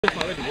What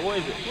is it? Why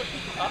is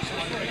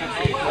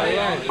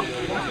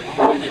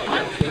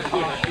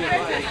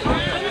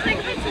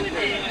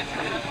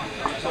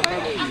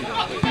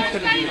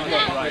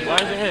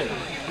it here?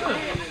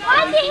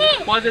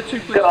 Why is there two?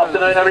 Good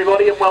afternoon,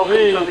 everybody, and welcome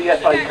to the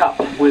FA Cup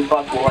with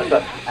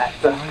Budweiser at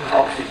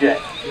Oxhey.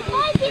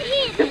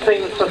 Your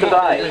teams for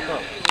today.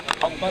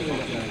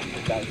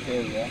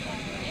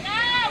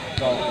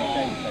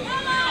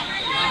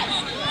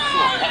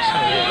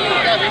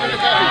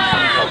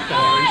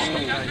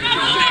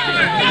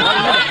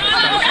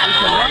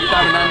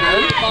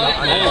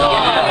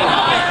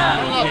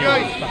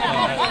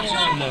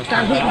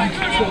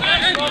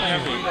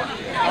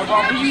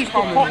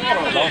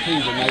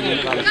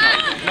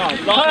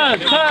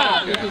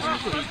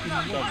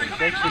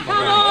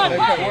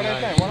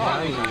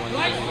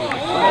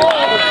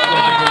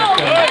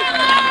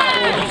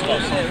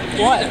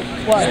 What?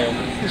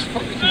 It's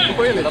fucking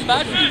boiling. Not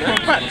bad for you,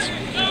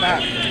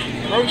 man.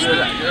 Roast it.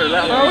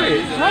 Throw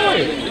it. Throw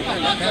it.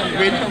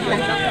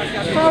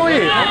 Throw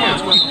it.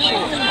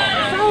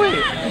 Throw it.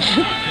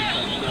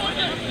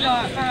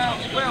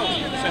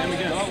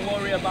 Don't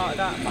worry about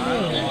that, man.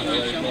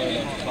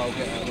 I'll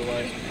get out of the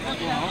way.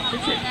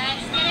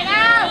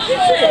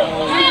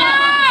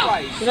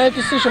 You know,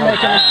 decision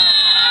making.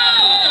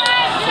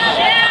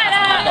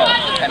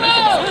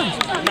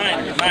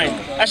 Nine.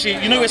 Actually,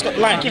 you know where it's got the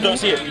line. You don't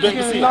see it. You don't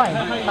even see it.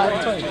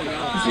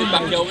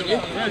 Back here, wouldn't you?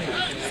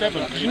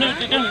 7. Because you know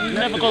they don't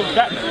never go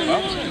that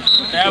low.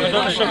 They haven't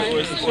done a shot or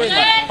it's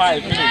like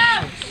 5 minutes.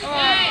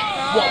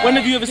 What? When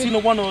have you ever seen a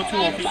 1 or a 2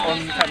 on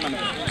Camp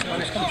Manager?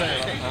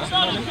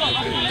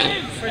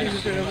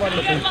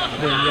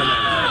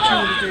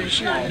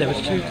 There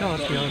was 2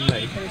 cars behind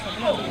me.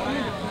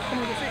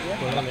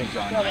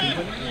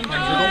 I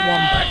got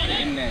one back.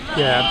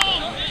 Yeah.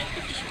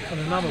 And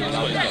another one.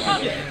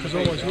 Because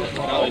always look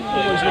out.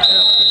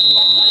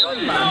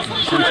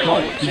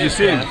 Did you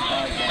see him?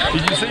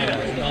 Did you see that?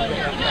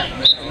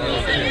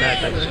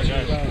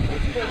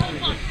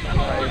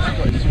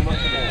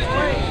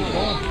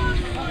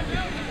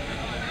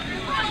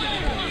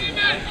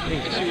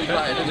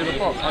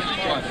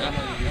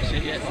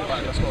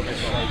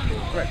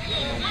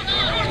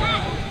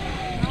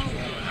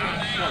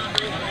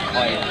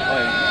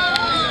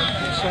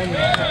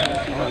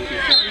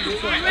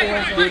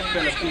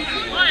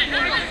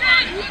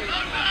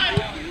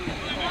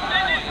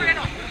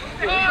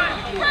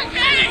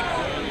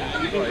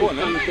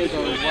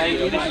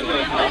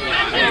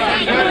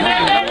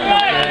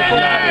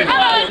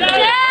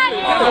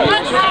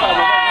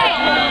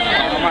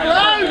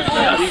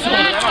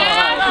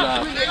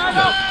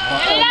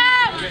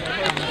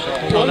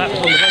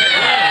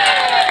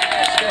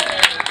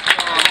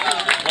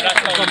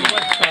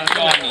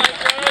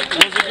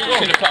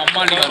 Should have put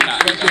money on that.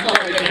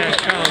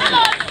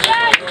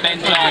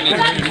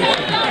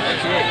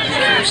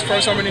 Just throw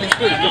someone in his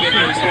food.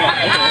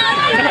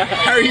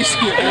 Harry's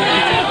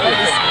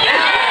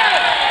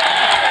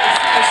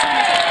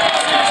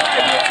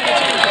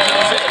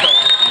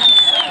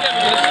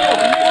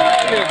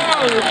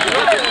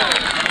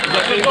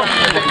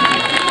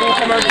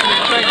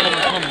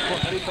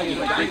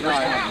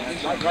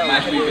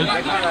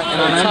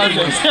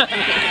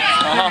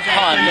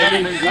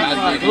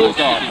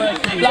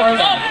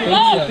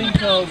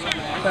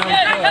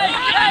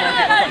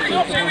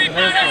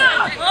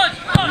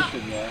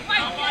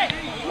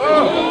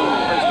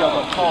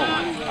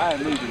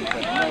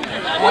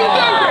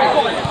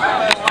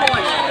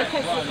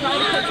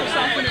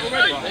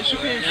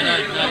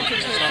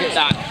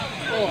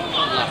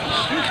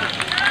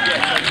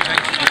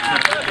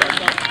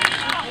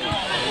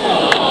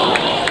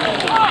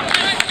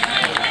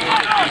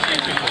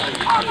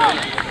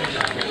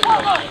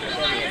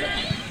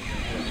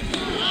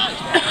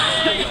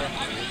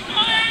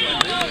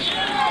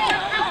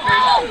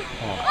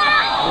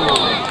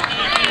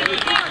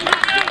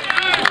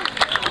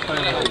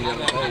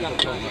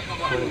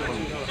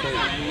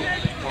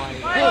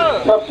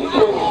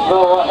Substitute for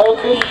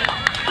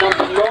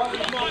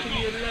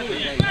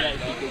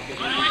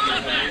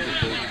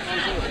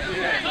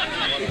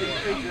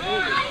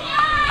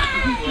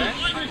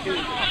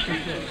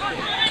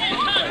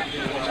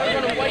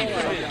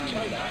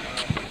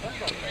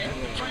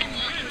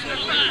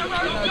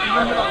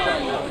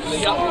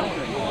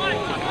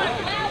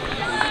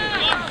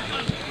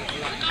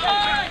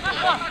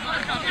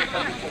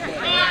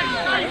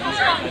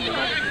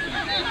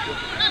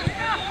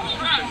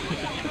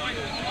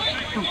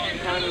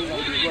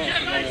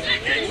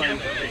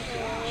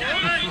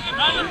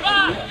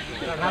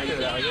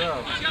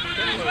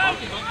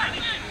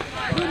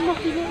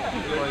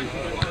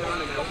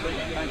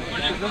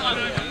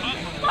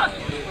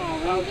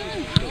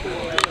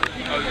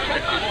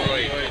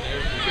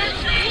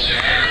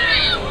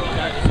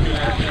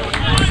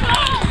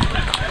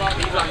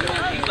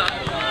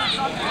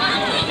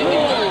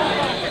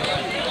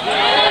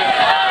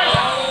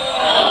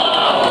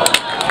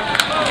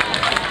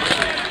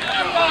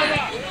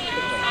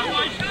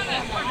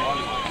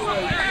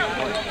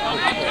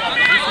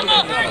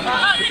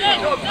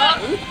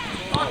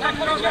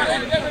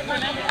Hendon, number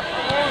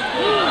 9.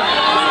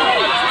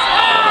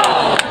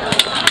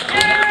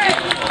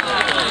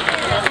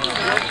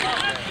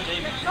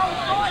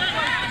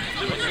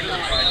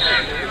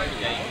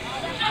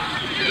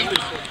 He's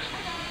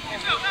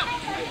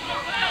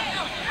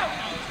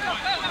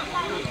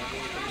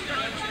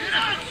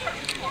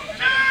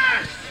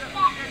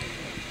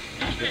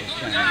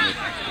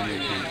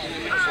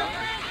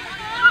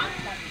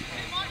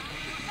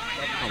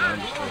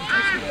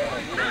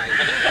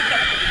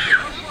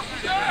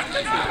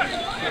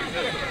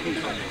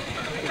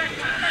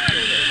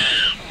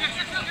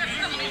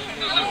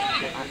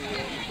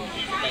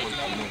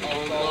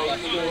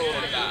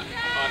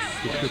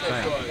a good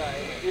player.